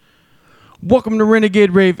Welcome to Renegade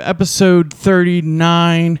Rave episode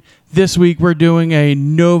 39. This week we're doing a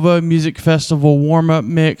Nova Music Festival warm-up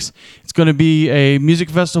mix. It's going to be a music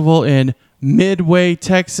festival in Midway,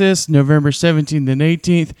 Texas, November 17th and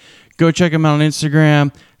 18th. Go check them out on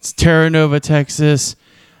Instagram. It's Terra Nova, Texas.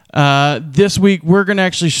 This week we're going to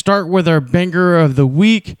actually start with our banger of the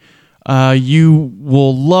week. You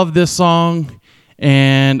will love this song,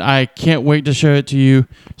 and I can't wait to show it to you.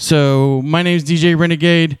 So my name is DJ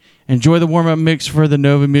Renegade. Enjoy the warm-up mix for the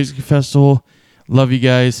Nova Music Festival. Love you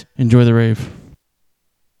guys. Enjoy the rave.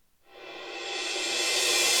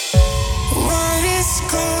 What is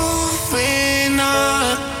going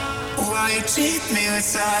on? Why you treat me with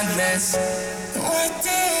silence? What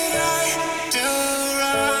did I do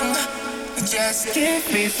wrong? Just give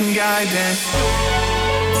me some guidance.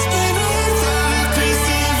 It's been a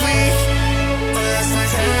crazy week. Lost my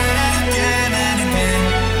head again and again.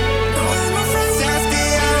 All my friends ask me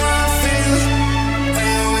how I feel. I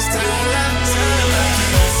always tell them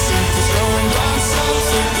something's going wrong,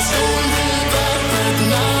 something's going really bad. But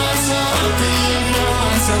now I'm so happy and now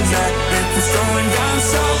I'm so glad. It's going down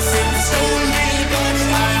south, it's going really bad.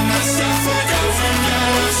 I must have forgotten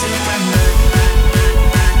that I'm Superman.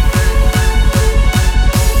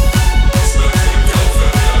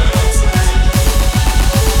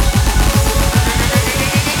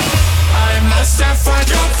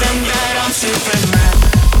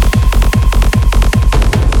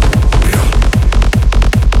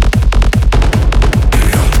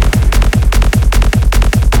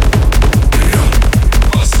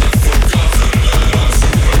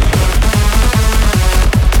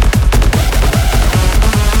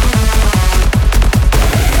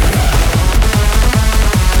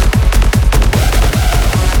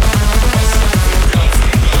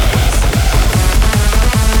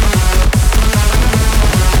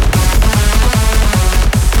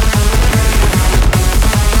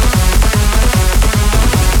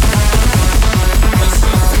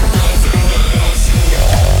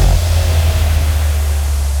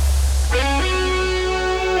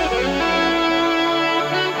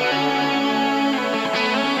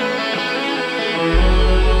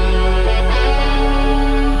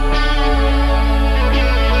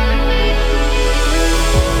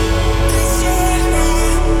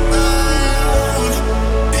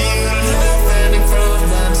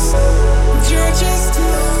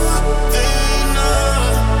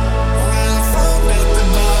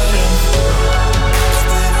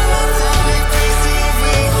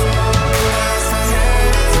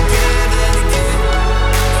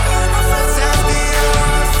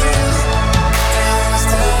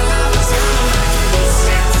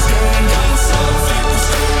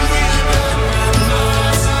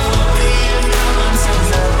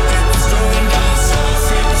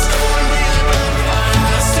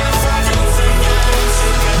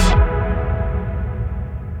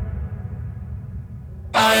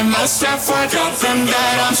 I forgot them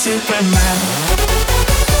that I'm Superman.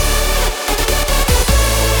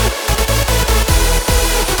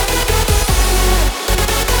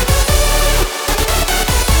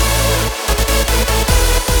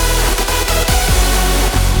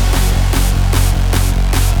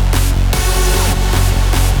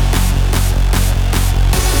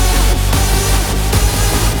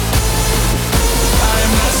 I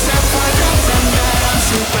must have forgotten that I'm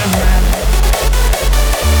Superman.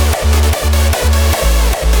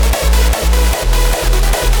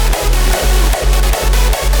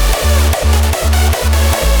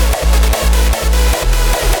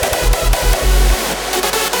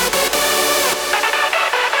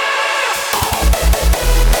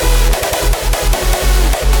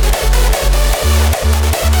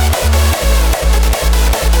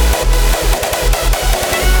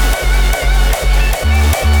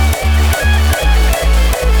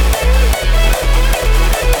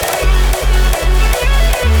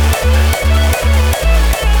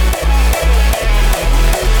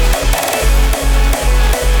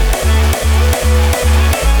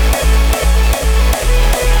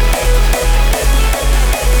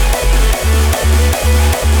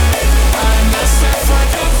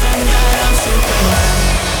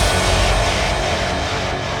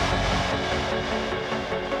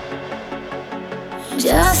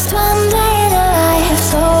 Just one day in life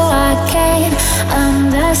so I can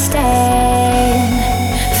understand.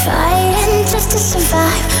 Fighting just to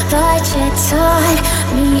survive, but you taught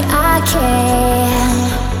me I can.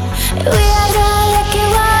 We are the lucky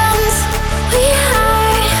ones. We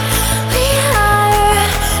are,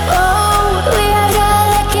 oh, we are the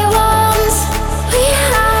lucky ones. We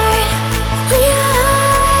are.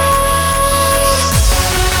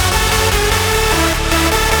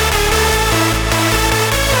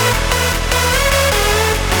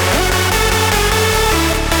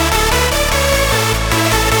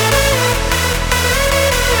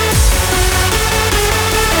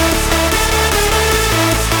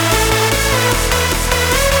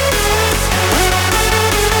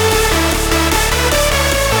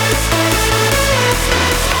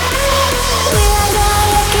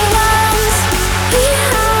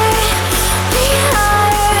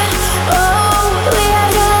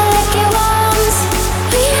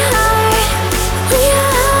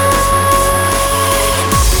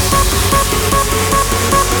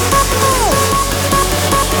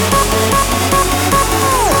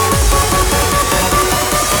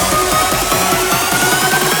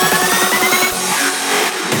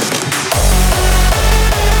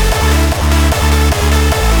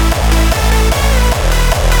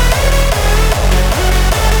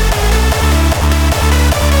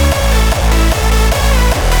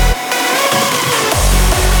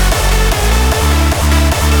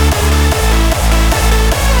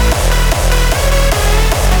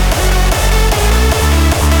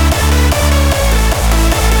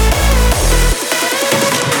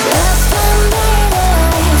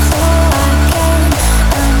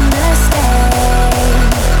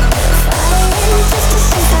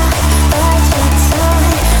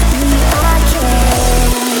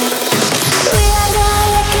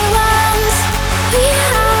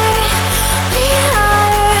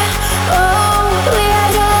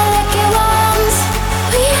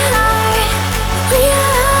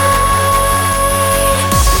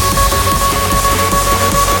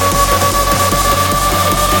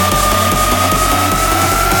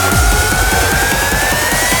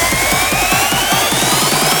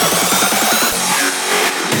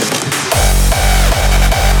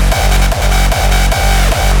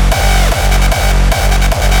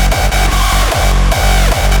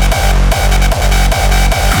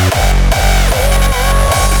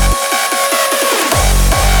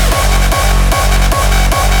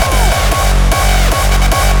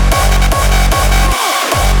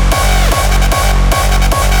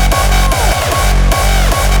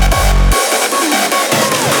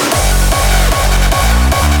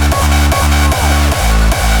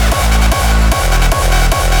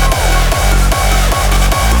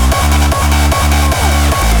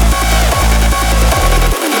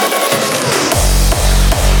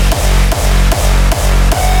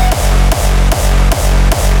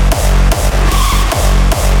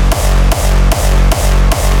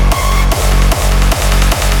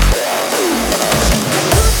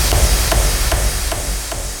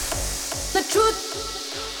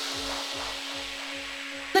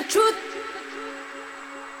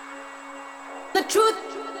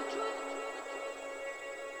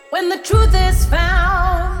 the truth is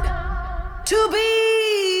found to be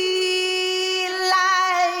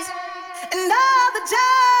lies, another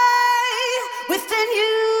day within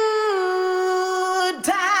you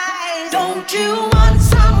dies. Don't you want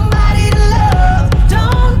somebody to love?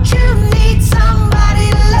 Don't you need somebody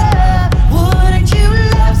to love? Wouldn't you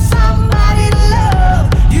love somebody to love?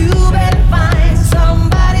 You better find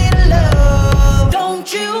somebody to love.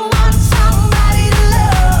 Don't you want somebody to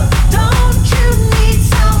love? Don't you need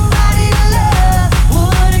somebody to love?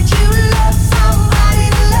 Wouldn't you love somebody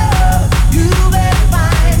to love? You better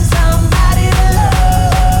find somebody to love.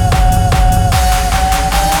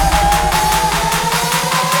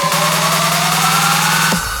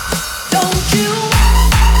 Don't you?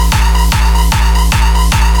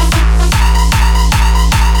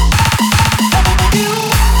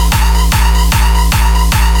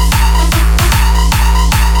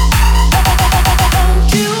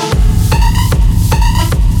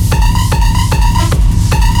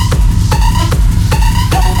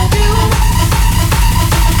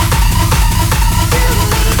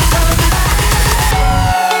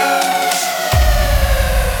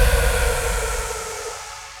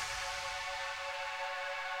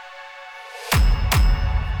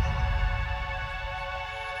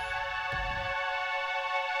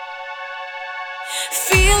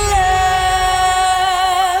 Feel love,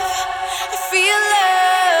 feel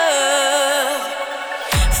love,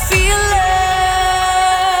 feel love,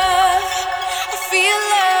 feel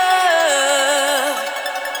love,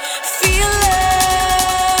 feel love,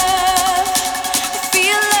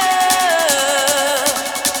 feel love, feel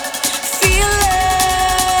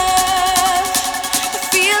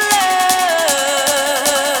love, feel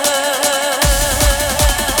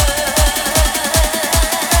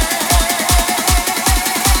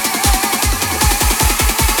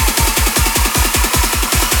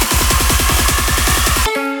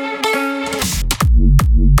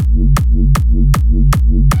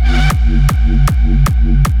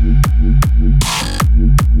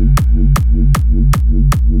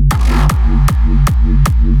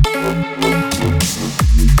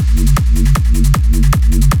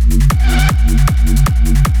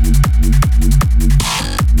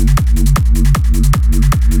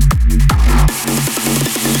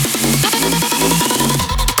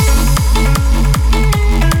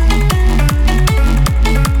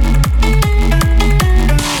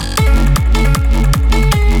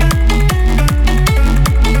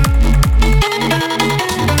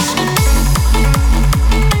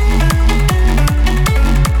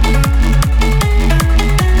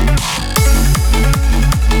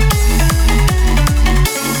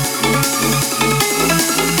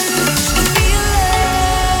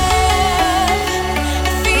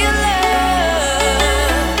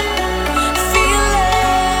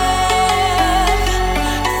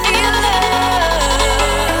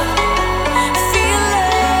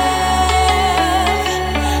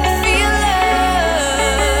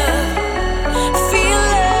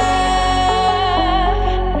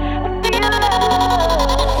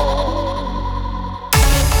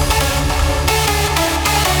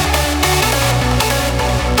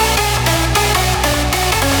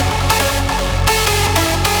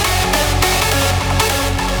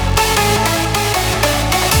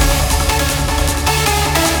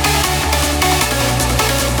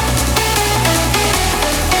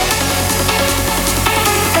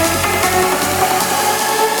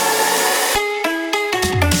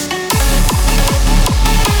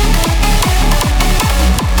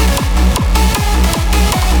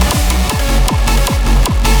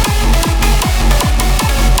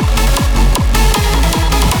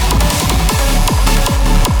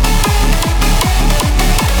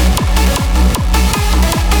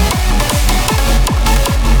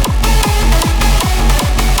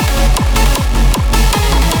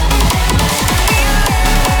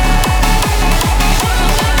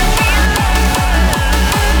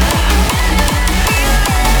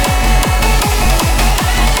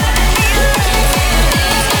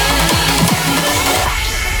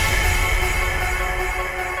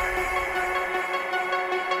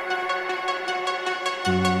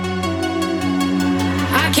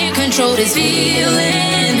control this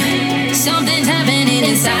feeling. Something's happening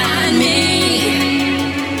inside me.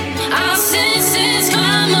 Our senses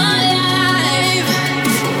come alive.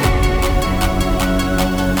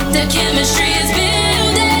 The chemistry is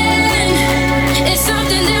building. It's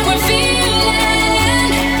something that we're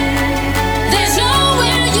feeling. There's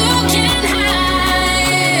nowhere you can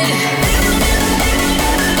hide.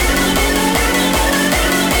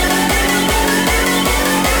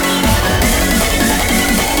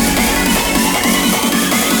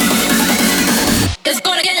 It's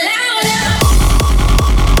gonna get loud.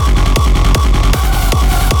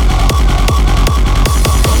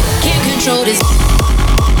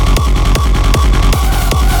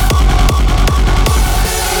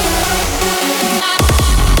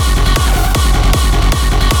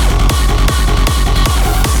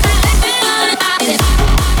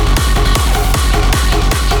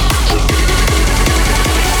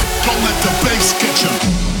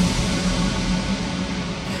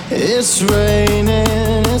 It's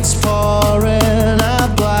raining, it's pouring,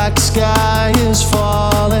 a black sky is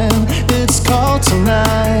falling. It's cold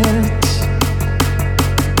tonight.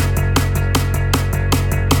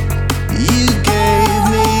 You gave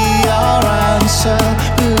me your answer,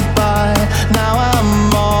 goodbye. Now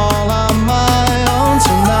I'm all on my own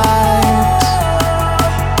tonight.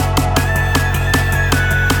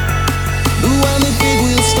 When the big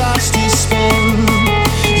wheel starts to spin,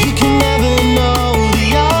 you can never know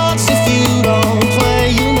the odds. If you don't play,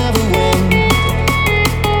 you never win.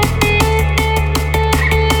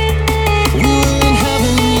 We were in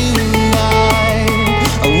heaven, you and I.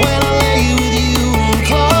 And when I lay with you and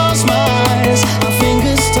close my eyes, our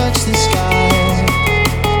fingers touch the sky.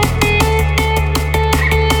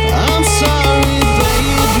 I'm sorry,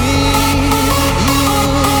 baby. You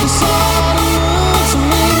were sad and rude to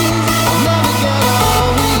me. I'll never get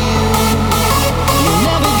over you. You'll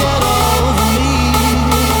never get over me.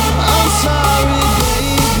 I'm sorry,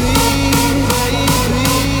 baby, baby,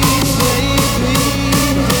 baby.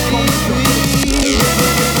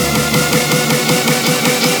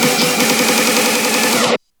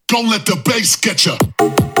 Don't let the bass get ya. 3,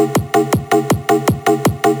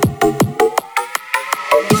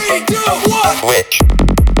 2, 1. Which?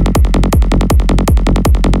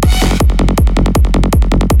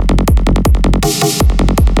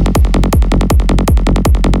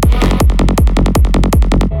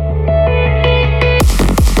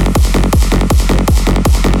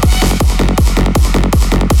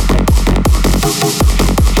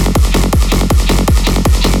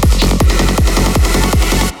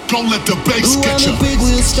 Don't let the bass When get the ya. big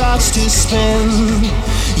wheel starts to spin,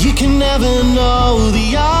 you can never know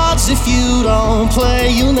the odds. If you don't play,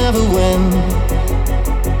 you'll never win.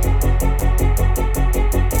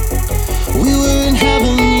 We were in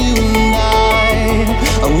heaven, you and I.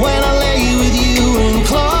 And when I lay with you and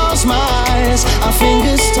close my eyes, our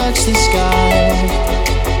fingers touch the sky.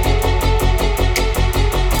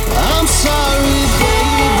 I'm sorry,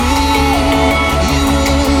 baby. You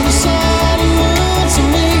were sad and rude to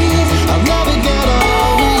me. I'll never get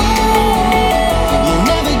over you. You'll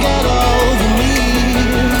never get over me.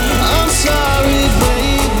 I'm sorry,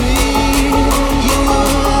 baby. You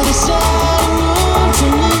were sad and rude to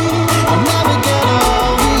me. I'll never get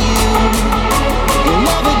over you. You'll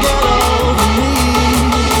never get over me.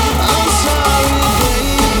 I'm sorry,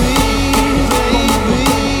 baby.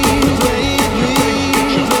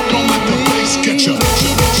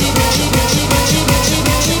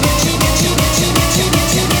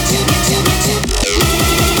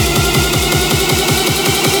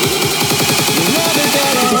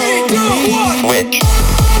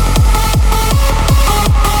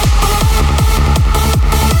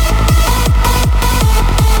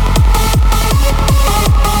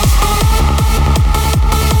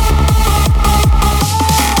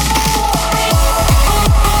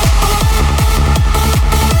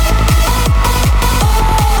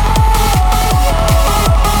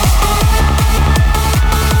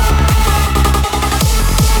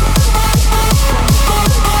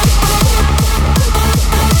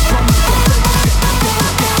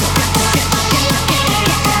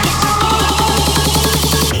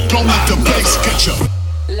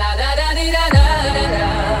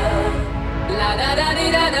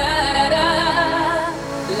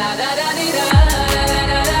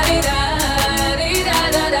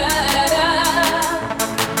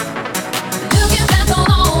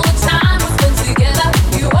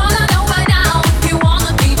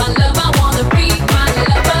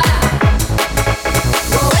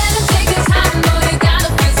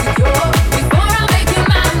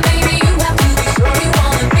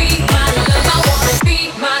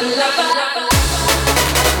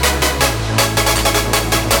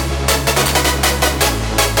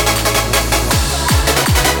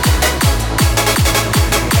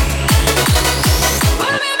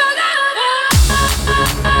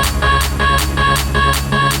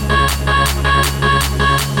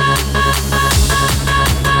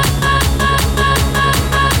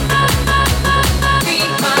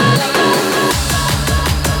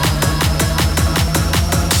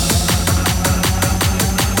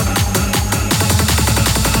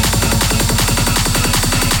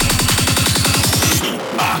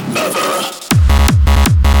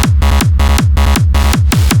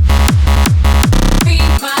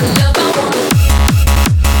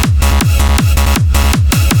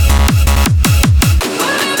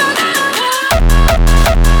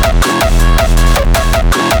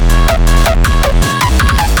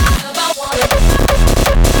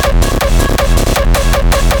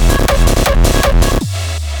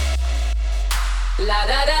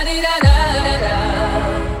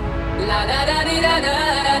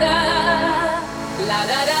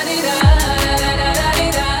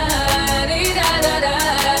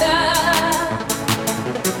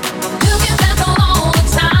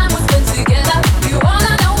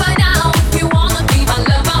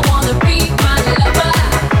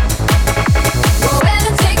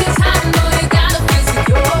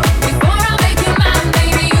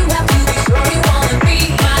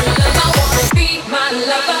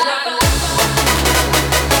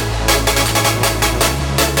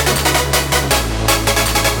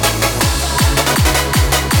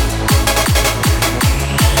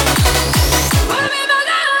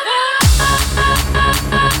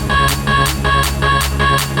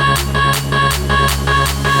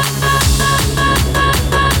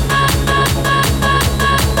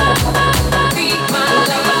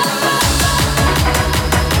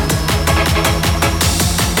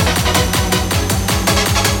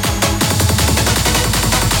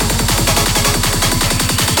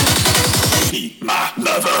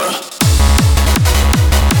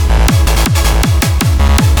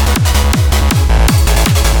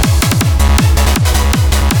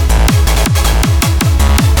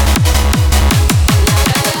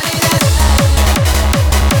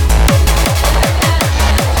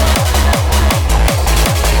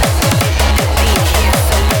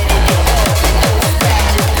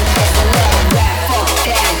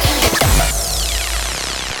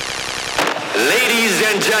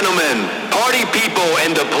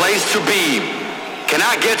 to be. Can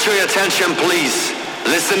I get your attention, please?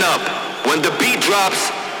 Listen up. When the beat drops,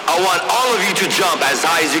 I want all of you to jump as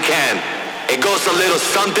high as you can. It goes a little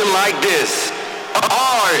something like this.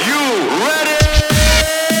 Are you ready?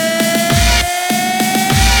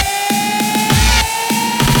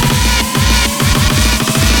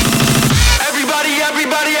 Everybody jump!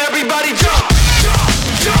 Everybody jump!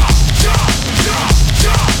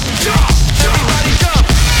 Everybody jump!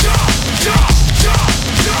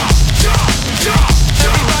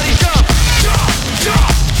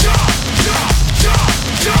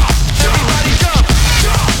 Everybody jump!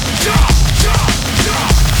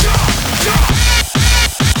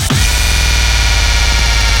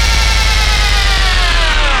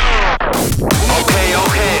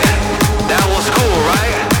 Okay, that was cool,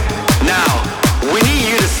 right? Now, we need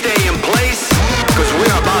you to stay in place, cause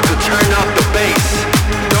we're about to turn up the bass.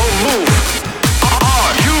 Don't move.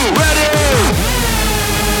 Are you ready?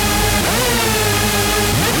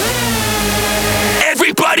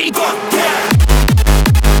 Everybody fuck that!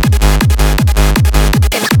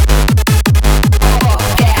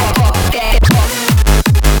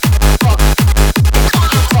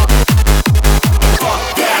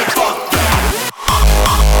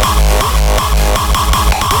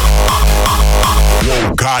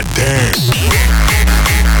 God damn.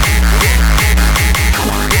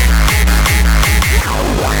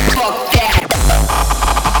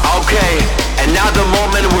 Okay, and now the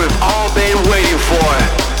moment we've all been waiting for.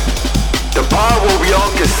 The part where we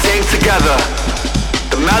all can sing together.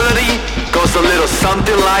 The melody goes a little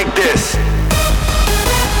something like this.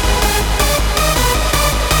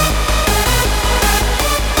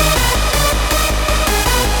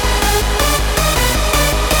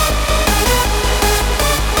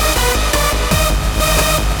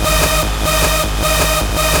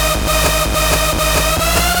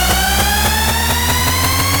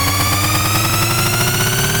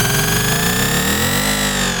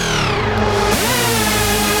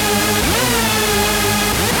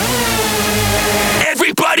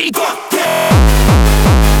 Everybody fuck that!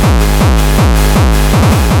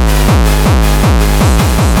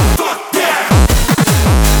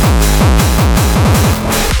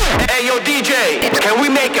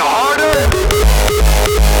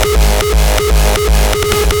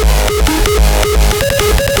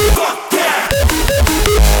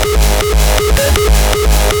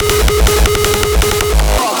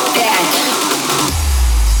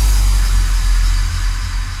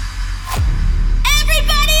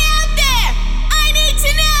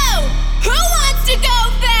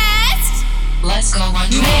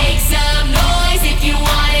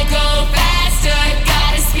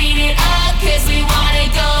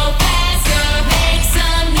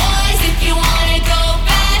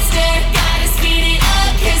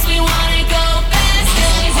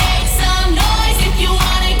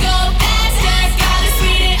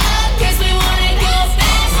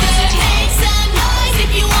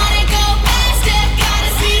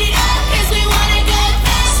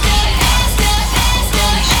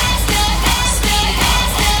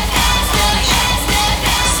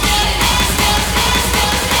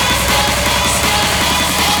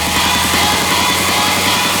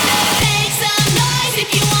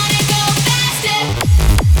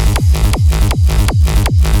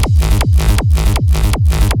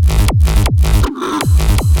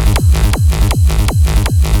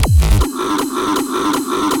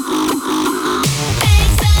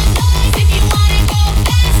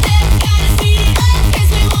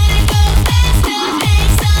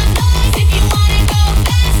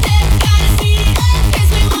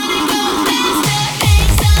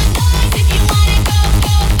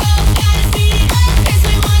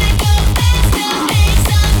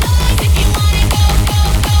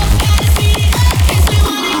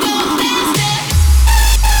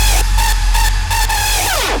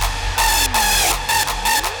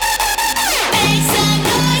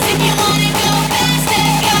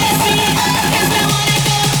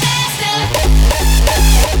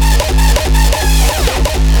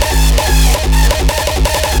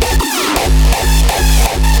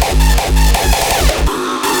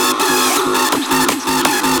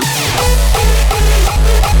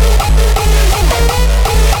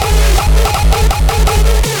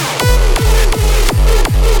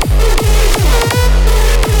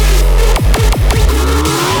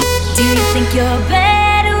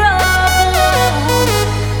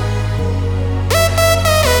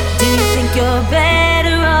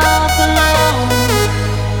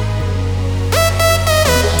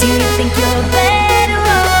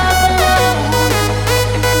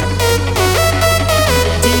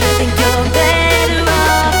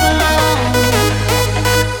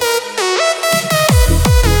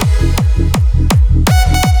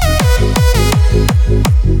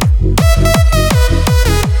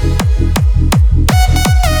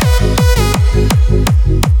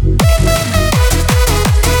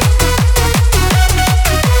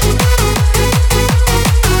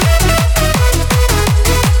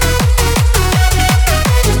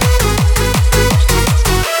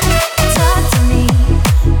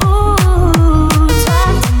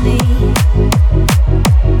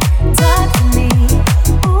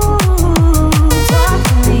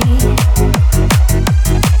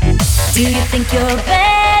 think you're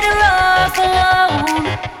better off alone?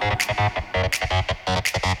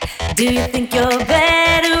 Do you think you're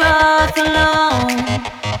better off alone?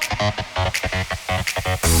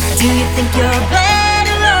 Do you think you're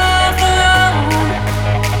better off alone?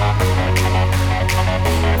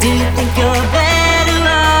 Do you think you're better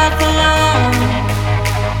off alone?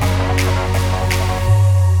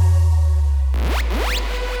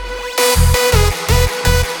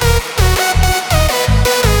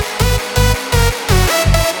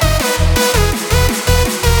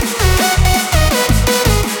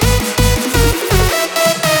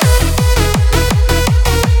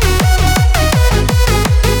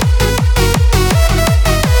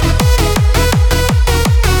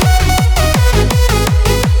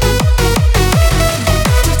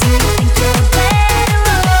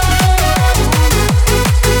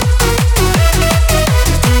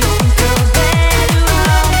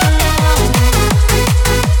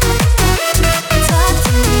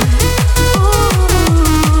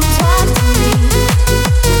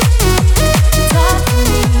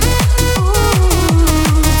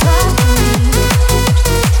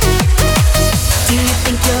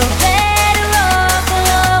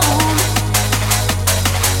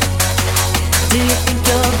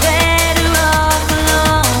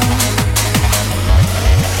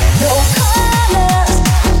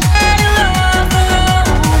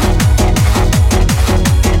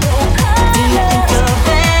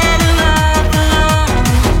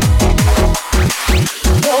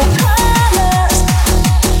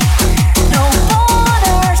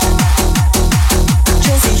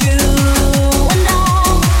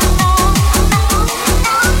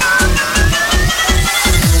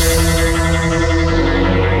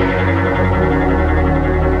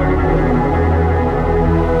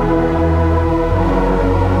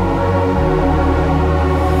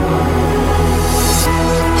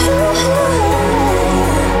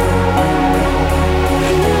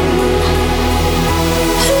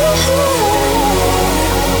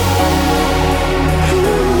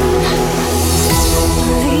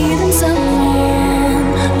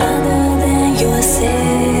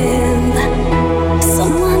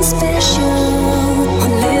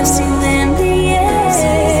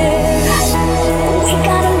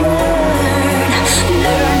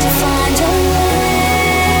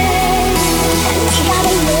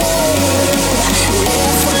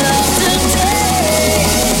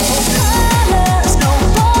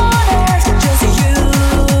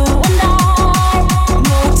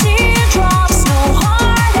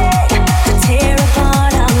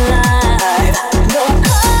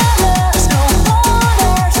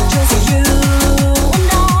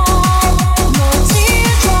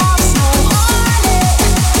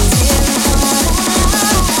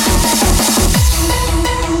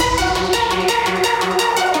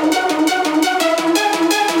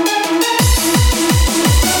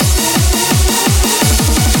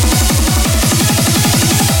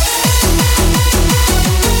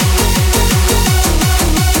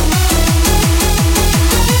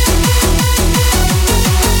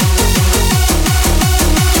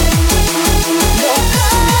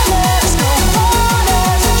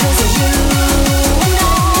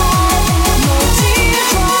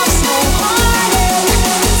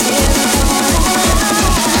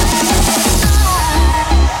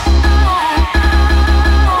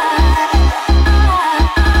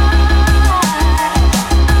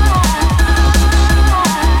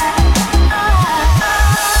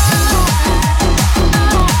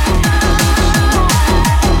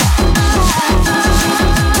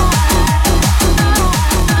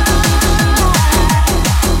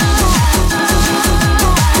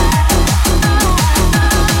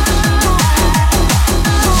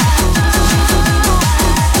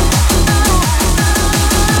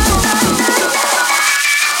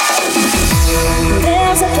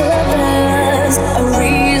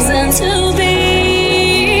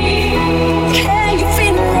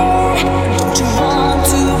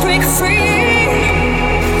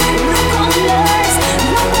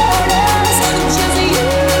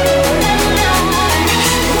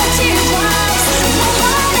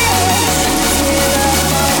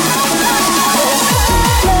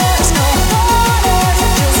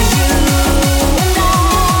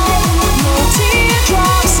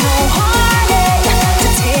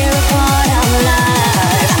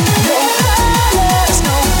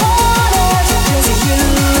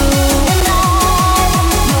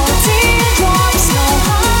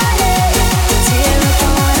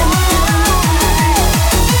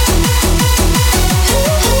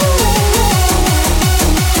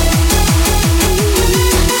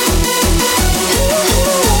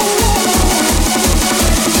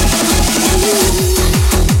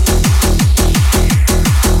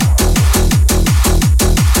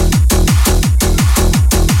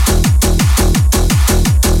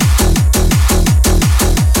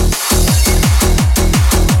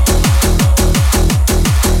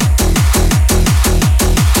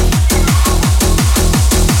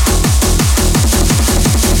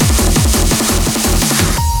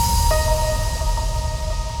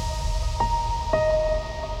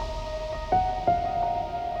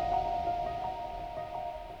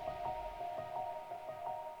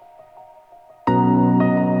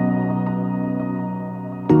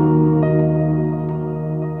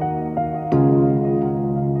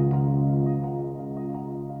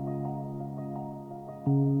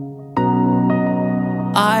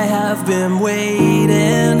 I've been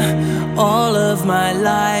waiting all of my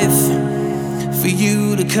life for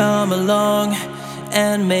you to come along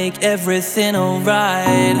and make everything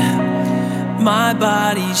alright. My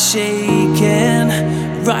body's shaking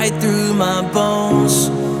right through my bones,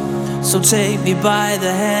 so take me by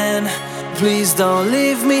the hand, please don't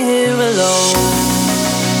leave me here alone.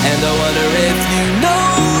 And I wonder if you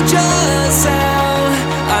know just how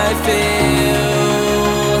I feel,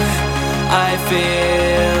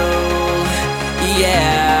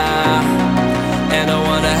 yeah. And I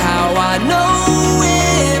wonder how I know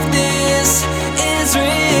if this is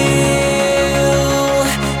real,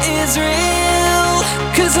 is real.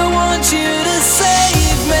 'Cause I want you to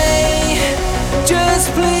save me, just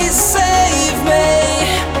please save me,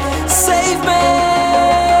 save me.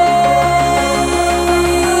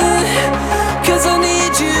 'Cause I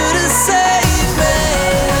need you to save me,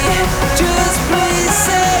 just please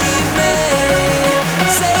save me,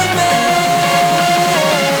 save me.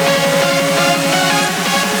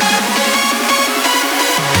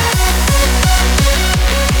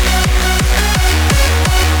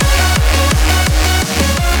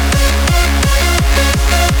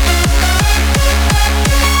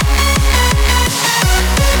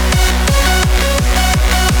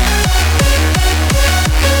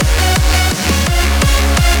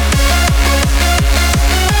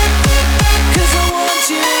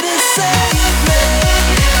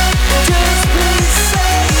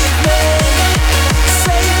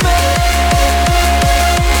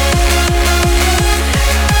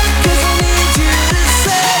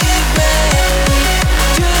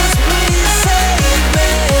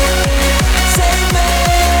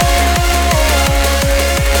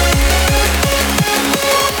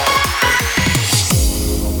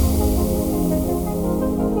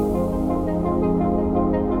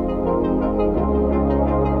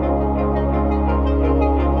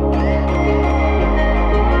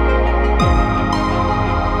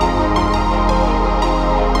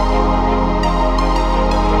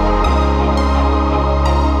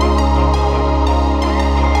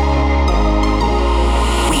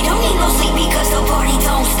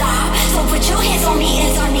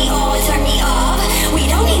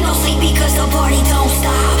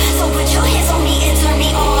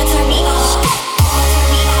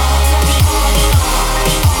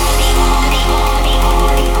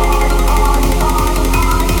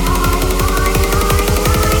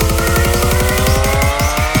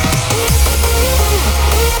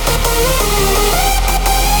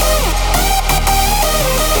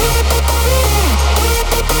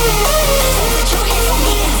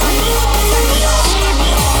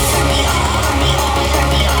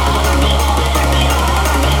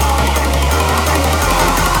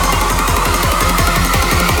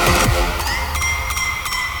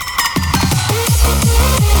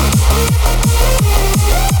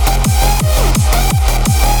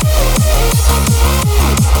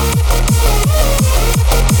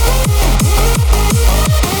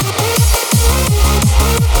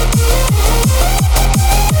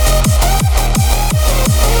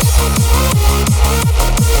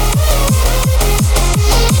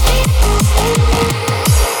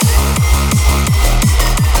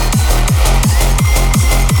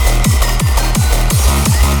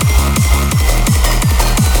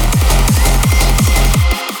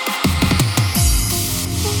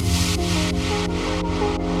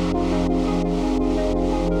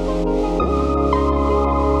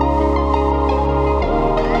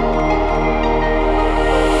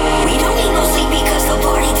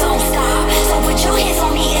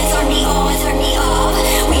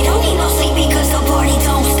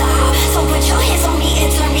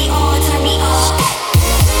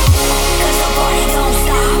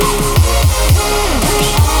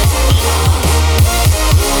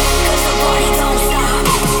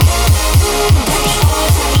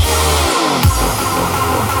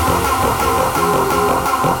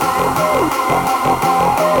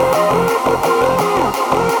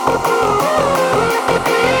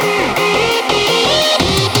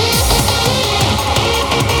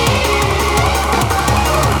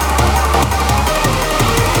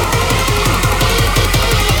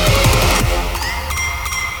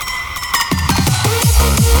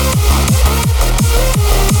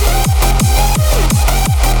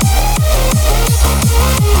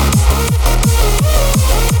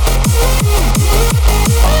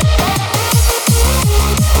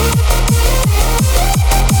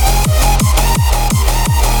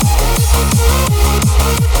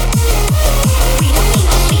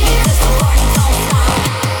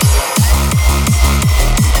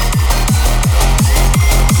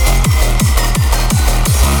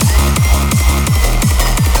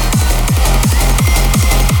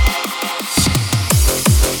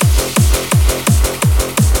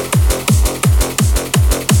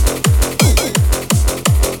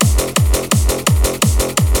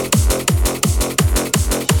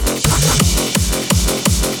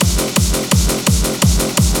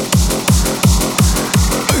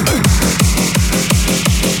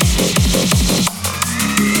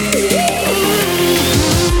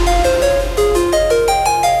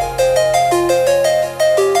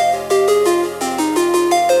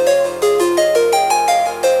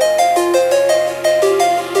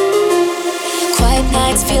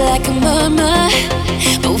 like a murmur,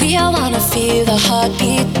 but we all wanna feel the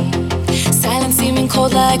heartbeat. Silence seeming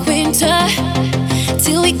cold like winter,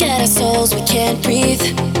 till we get our souls, we can't breathe.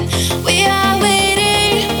 We are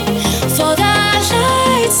waiting for the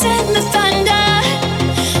lights and the thunder.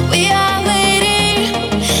 We are waiting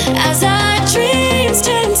as our dreams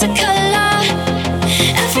turn to color.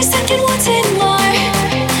 Every second wanting more.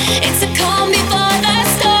 It's a calm before the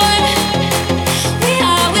storm. We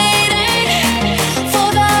are waiting for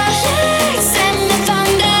the lights and the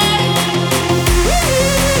thunder.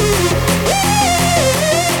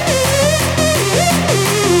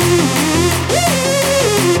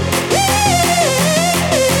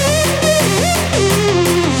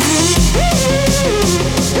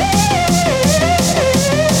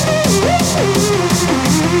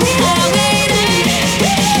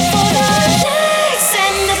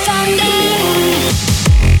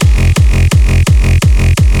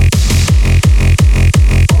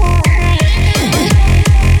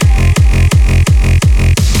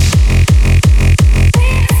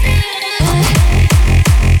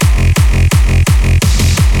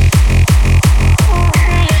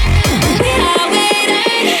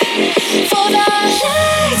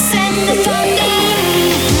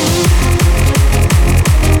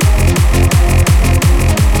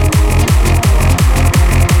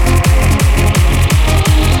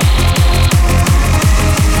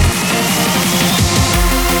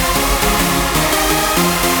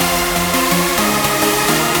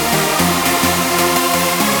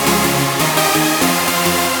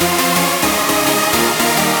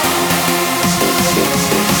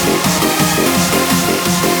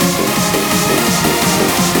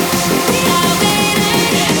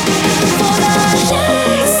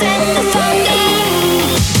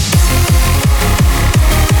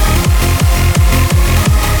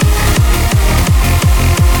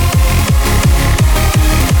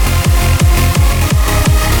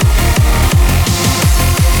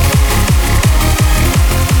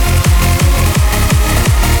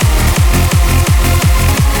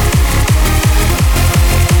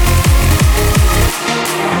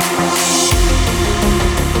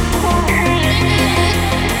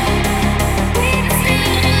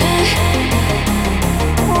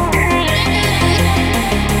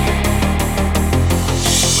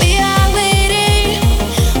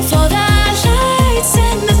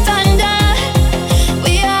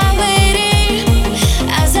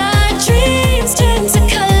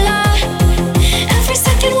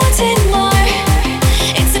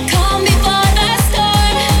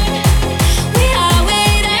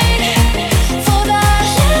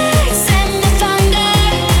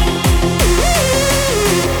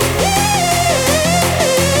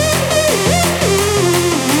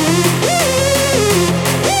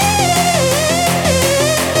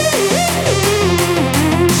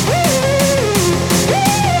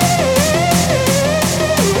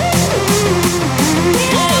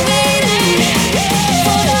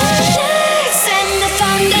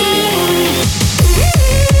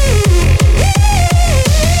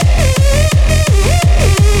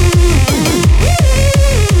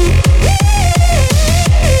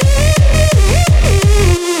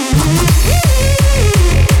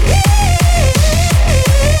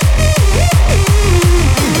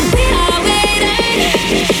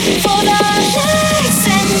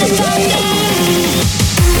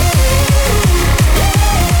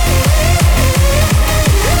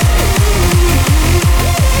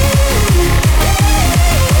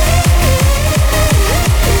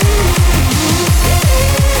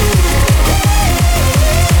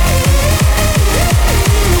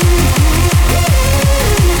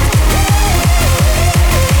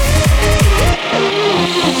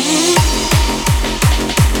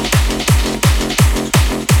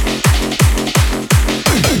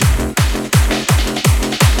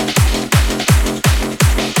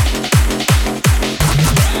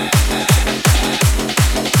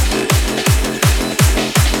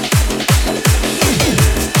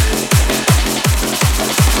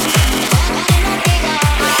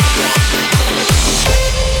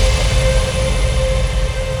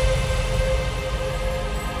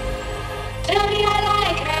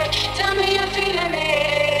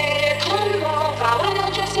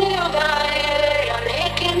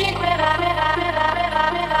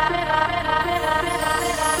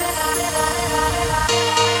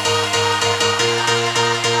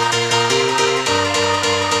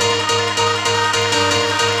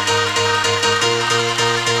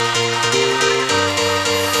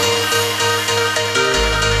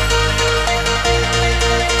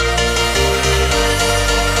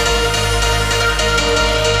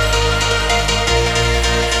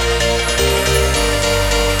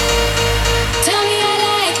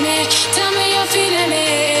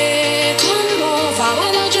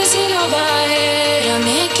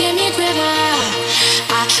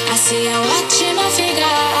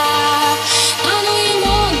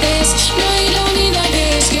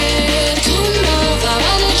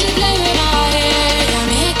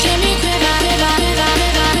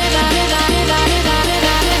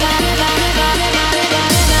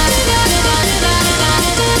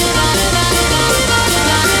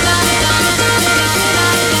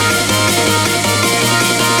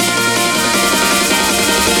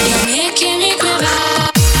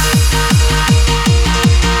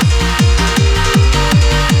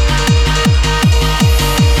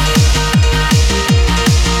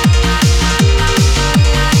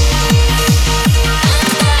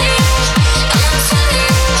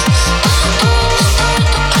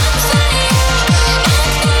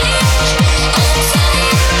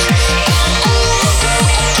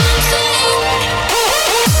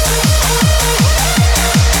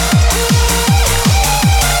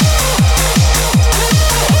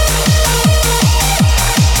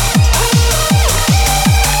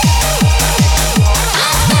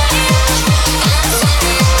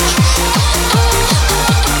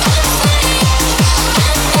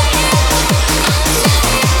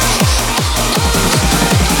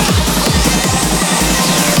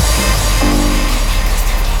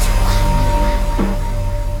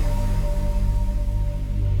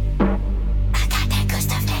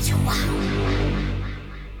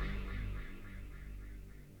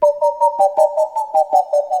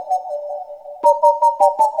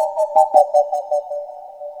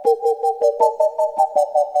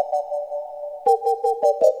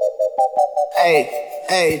 Hey,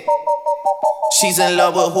 hey. She's in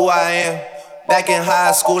love with who I am. Back in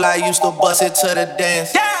high school, I used to bust it to the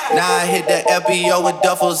dance. Now I hit the FBO with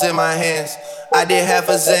duffels in my hands. I did half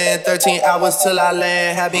a Zan, 13 hours till I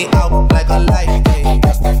land. Had me out like a light, ayy.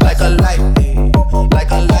 Like a light, ayy. Like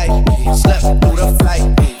a light, ayy. Slept through the flight,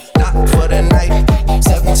 ayy. Not for the night.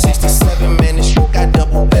 767, man, this shit got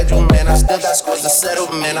double bedroom, man. I still got scores to settle,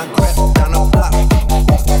 man. I crept down the block,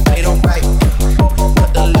 made a right,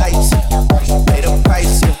 cut the lights, paid the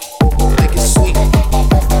price, yeah. Make it sweet,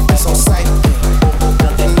 it's on sight,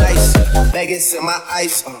 nothing nice. Vegas in my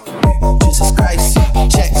ice, Jesus Christ,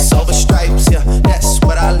 checks over stripes, yeah. That's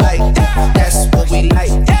what I like, yeah. That's what we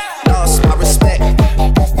like. Lost my respect,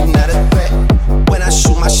 you not a threat. When I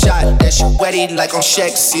shoot my shot, that shit wetty like on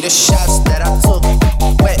Shaq. See the shots that I took,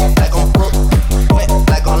 wet like on Brooke, wet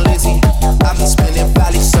like on Lizzie. I be spinning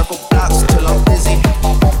valley circle blocks till I'm busy.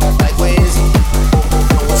 Like where is he?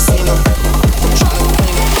 No one seen him. I'm tryna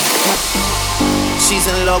clean him. She's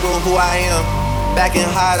in love with who I am. Back in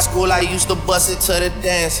high school, I used to bust it to the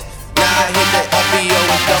dance. Now I hit the FBO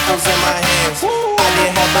with duffels in my hands. I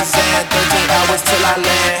did half a Zan, 13 hours till I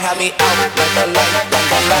land. Had me out like a light,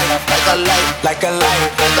 like a light, like a light, like a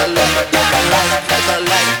light, like a light, like a light, like a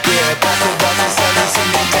light. Yeah, pass the box and sell it, see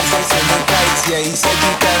the text, they send the kites. Yeah, he said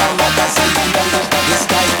keep that on lock, I say you know it's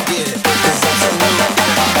tight. Yeah, it's absolute.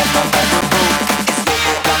 I'm back with boo.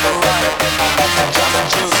 Drop a rock, drop a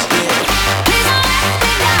juice. Yeah. Please don't let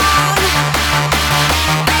me down.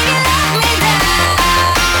 Baby, let me down.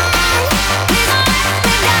 Please don't let me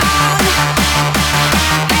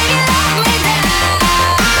down. Baby, let me down.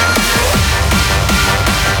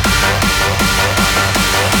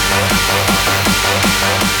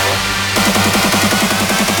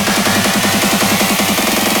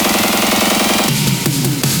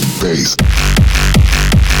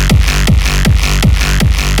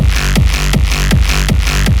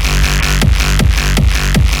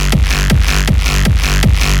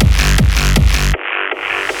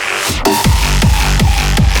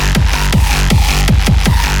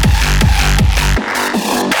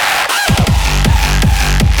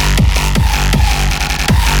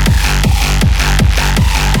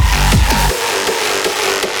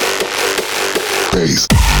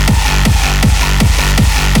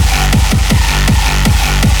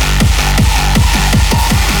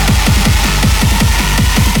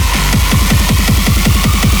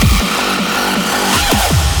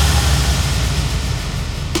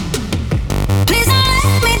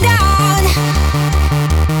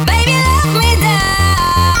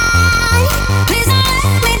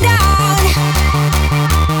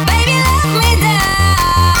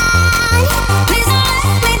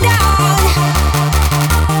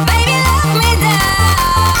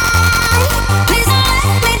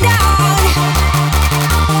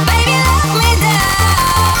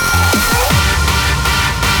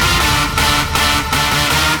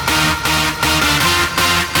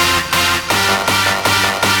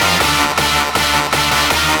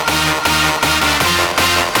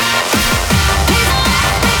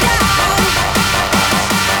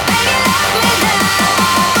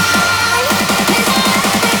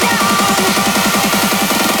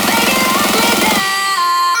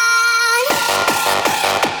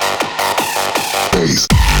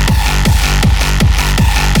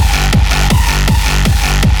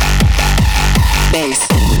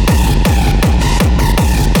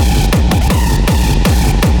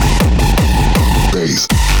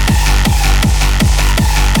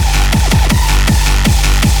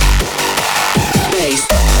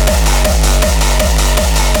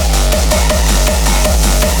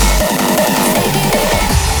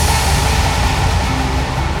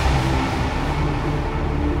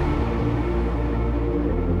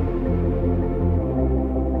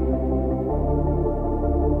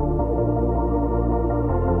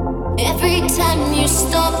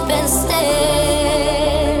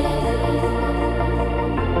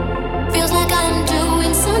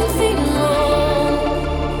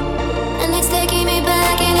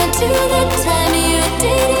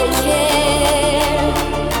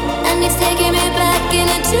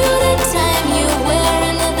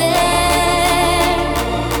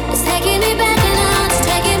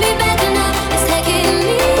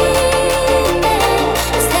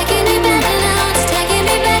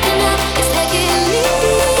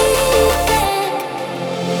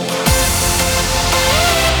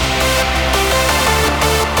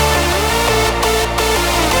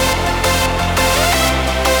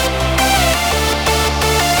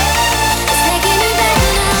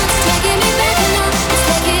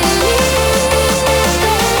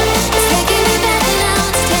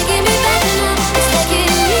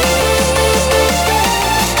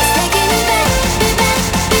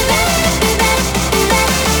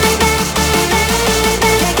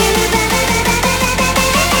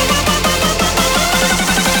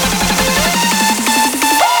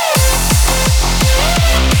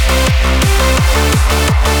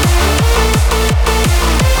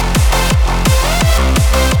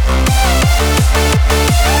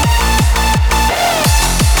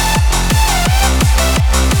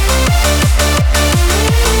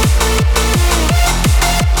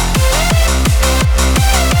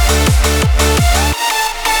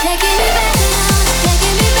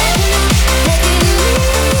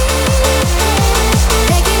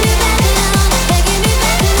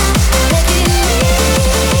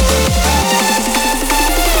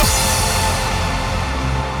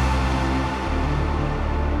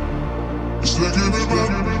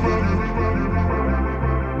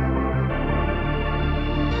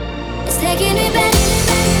 taking me back.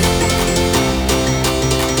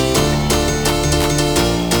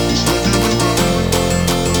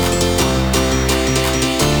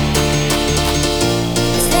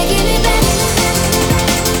 It's taking me back.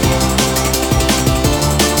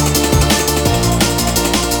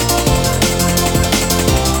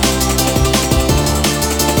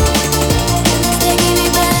 Taking me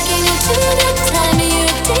back into the time you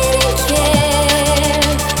didn't care,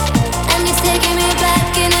 and it's taking me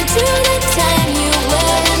back into the time you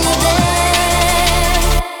weren't there.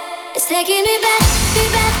 It's taking me back, be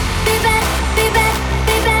back, be back, be back,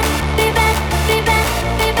 be back, be back, be back,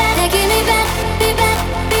 be back. Taking me back, be back,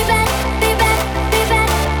 be back, be back, be back,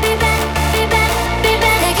 be back, be back, be back.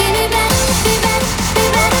 Taking me back, be back, be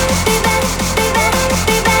back, be back, be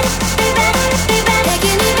back, be back, be back, be back.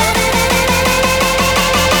 Taking me back.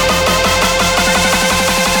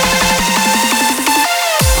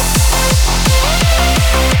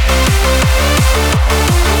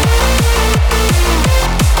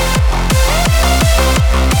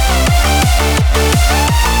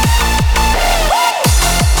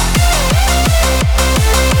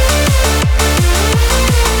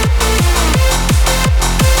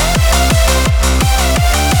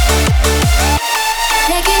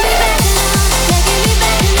 Taking me back now, taking me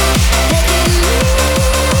back now,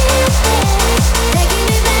 taking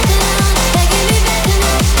me back now, taking me back now, taking me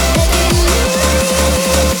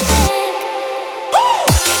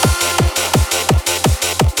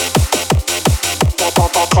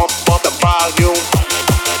Pump the volume.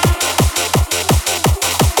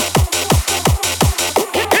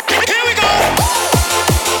 Here we go.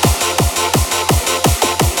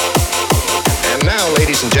 And now,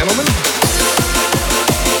 ladies and gentlemen.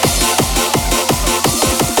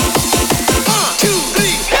 1, 2, 3,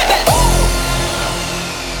 hit it.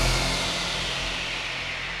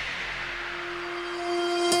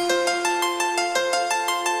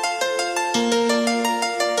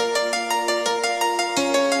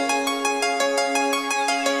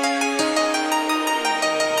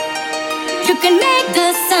 You can make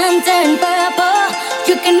the sun turn purple,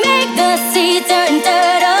 you can make the sea turn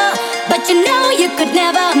turtle, but you know you could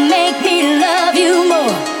never make me love you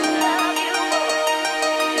more.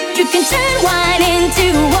 You can turn wine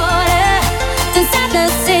into water, turn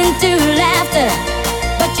sadness into laughter,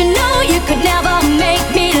 but you know you could never make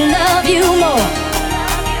me love you more.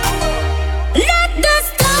 Let the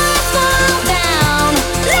stars fall down,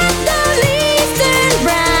 let the leaves turn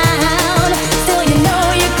brown, still you know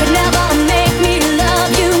you could never make me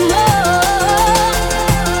love you more.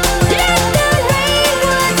 Let the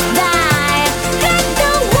rainwoods die, let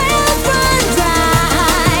the wells run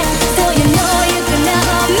dry, still you know you could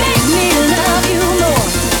never make me love you more.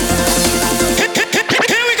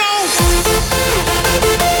 Here we go.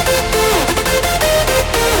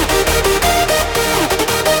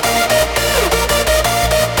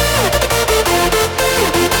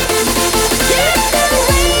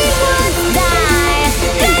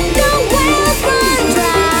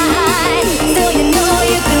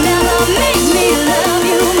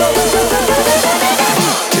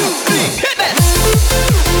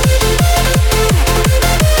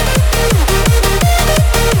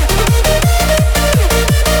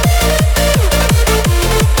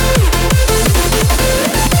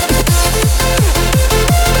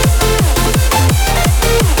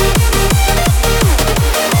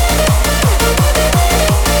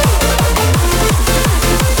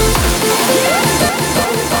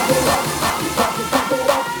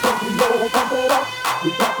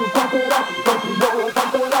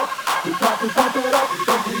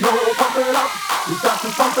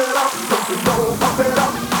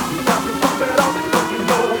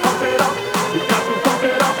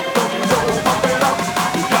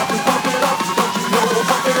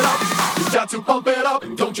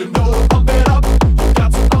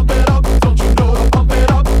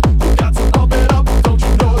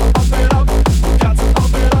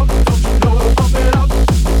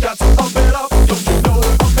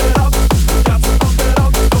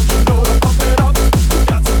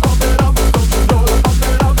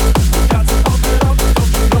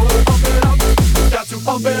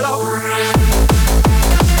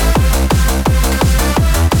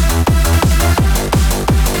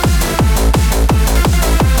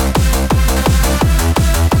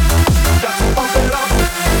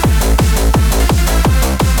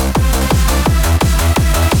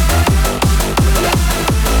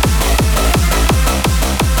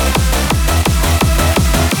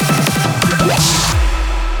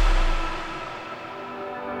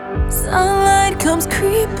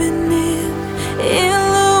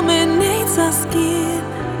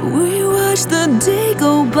 watch the day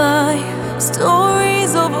go by,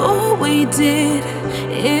 stories of all we did.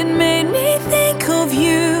 It made me think of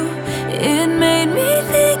you. It made me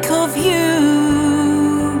think of you.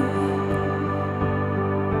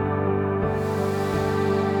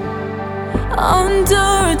 Under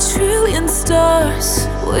a trillion stars,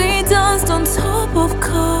 we danced on top of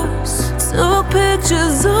cars, took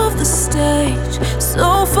pictures of the stage,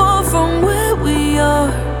 so far from where we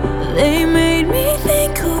are. They made me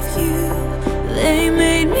think of you. They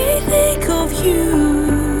made me think of you.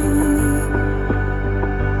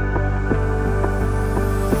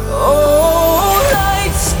 Oh,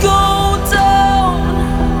 lights go down.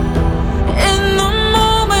 In the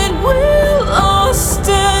moment we're lost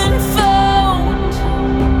and found.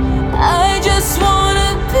 I just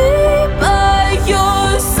wanna be by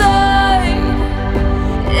your side.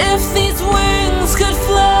 If these wings could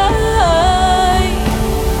fly,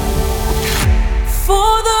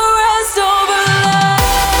 for the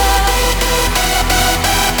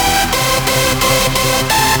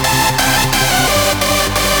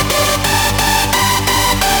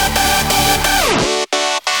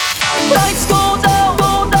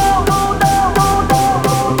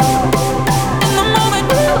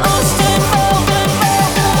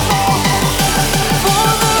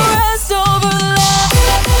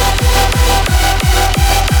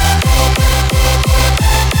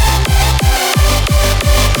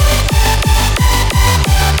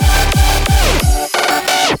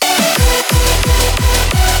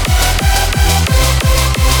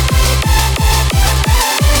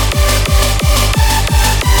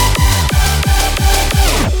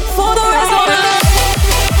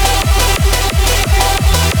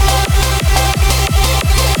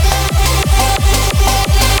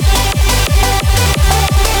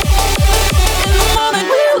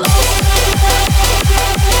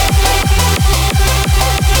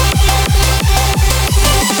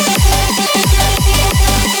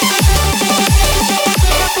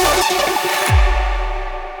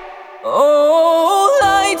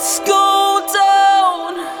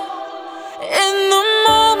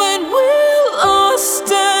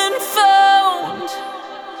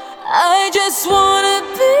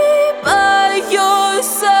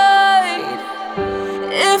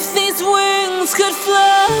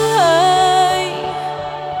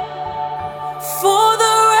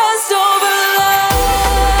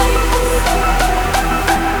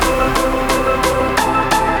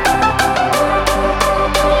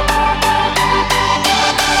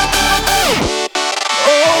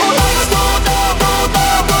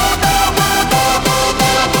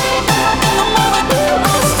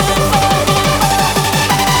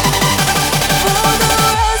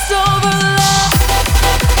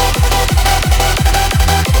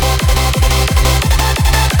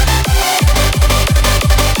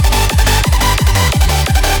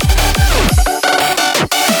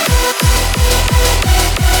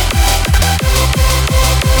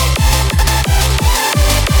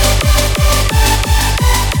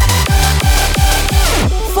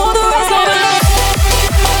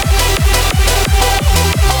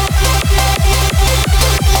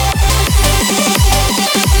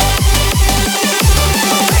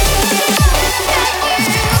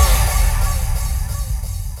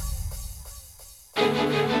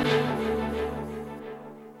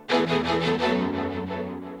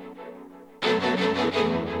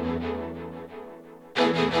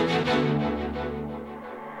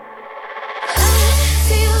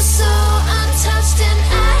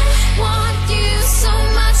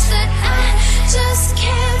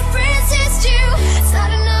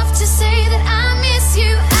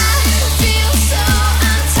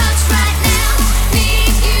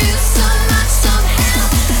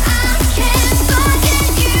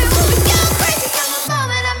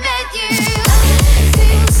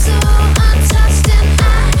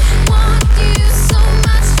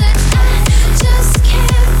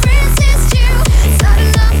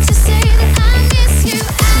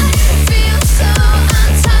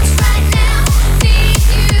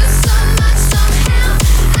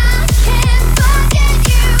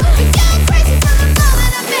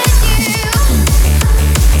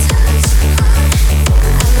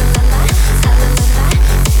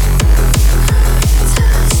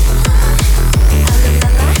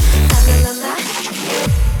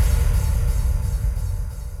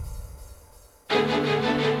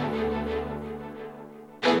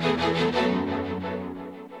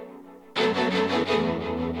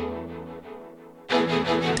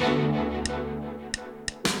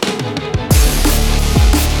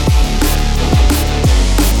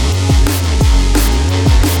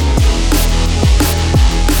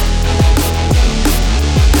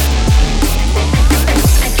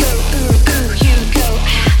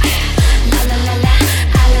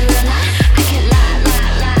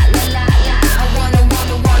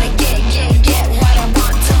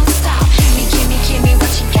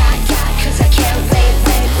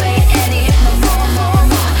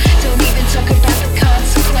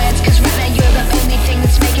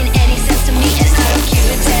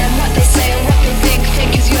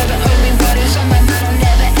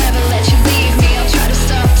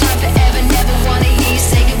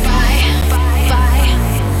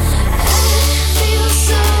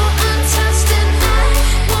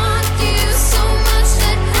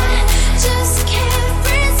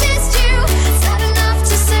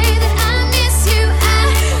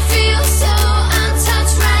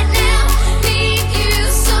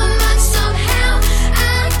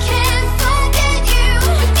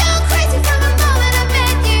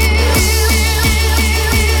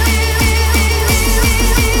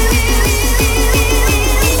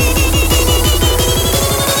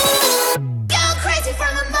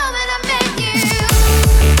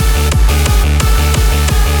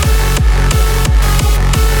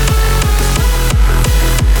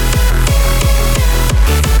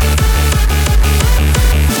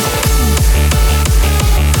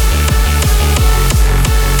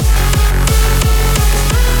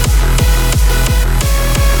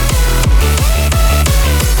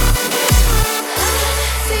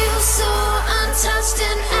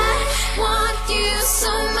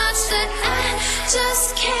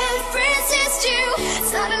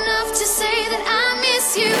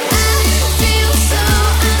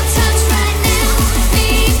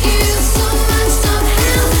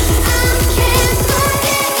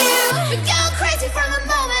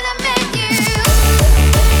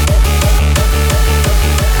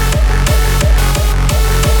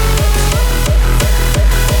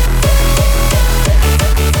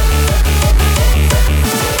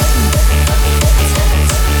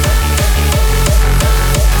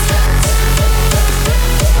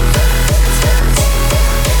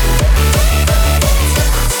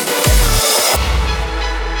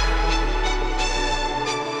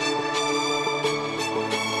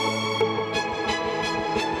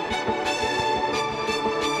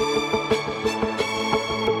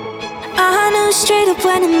up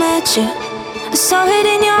when I met you. I saw it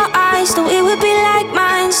in your eyes, though it would be like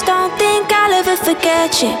mine. Don't think I'll ever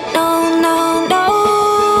forget you. No, no, no.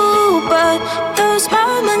 But those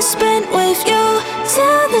moments spent with you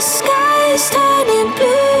till the sky's turning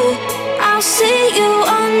blue. I'll see you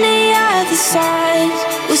on the other side.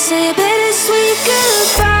 We'll say a bittersweet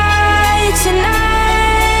goodbye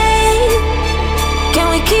tonight. Can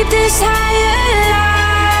we keep this high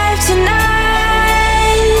alive tonight?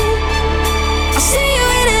 I'll see you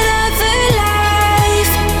in another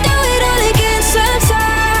life. Do it all again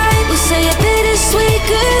sometime. We'll say a bittersweet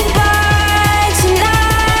goodbye tonight.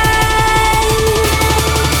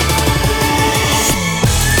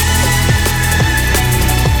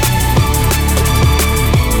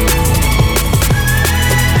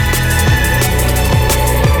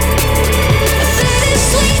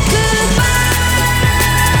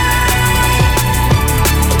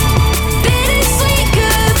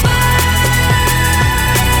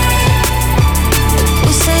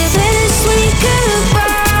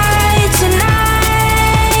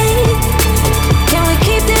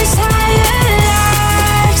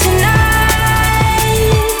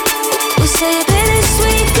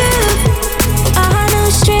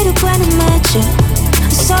 I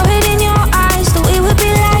saw it in your eyes, though it would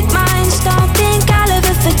be like mine. Don't think I'll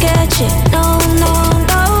ever forget you. No, no,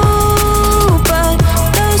 no. But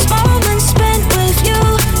those moments spent with you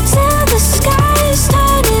till the sky's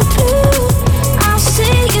turning blue. I'll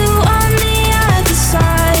see you on the other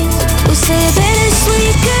side. We'll say a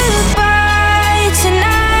bittersweet goodbye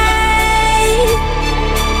tonight.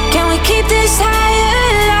 Can we keep this high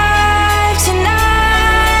alive tonight?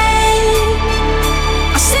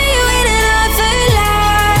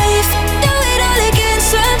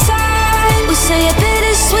 Say a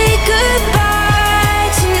bittersweet goodbye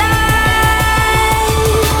tonight.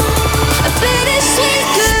 A bittersweet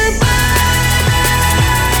goodbye.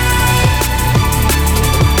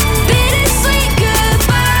 Bittersweet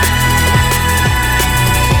goodbye.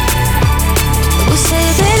 We'll say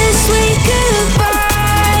a bittersweet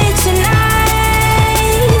goodbye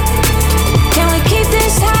tonight. Can we keep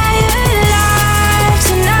this high alive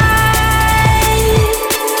tonight?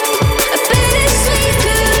 A bittersweet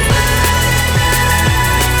goodbye.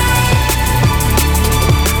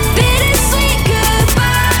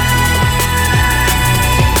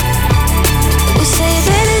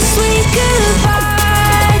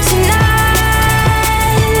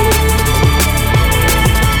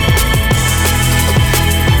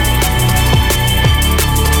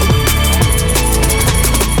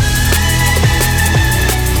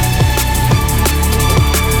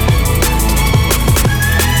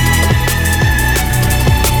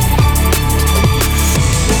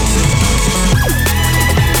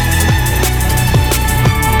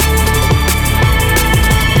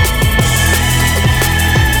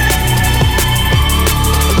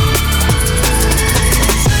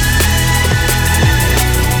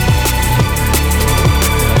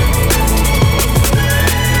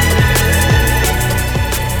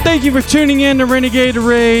 Thank you for tuning in to Renegade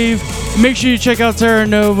Rave. Make sure you check out Terra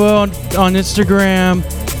Nova on Instagram.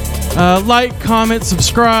 Like, comment,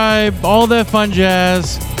 subscribe, all that fun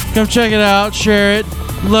jazz. Come check it out, share it.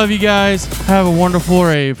 Love you guys. Have a wonderful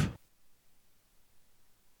rave.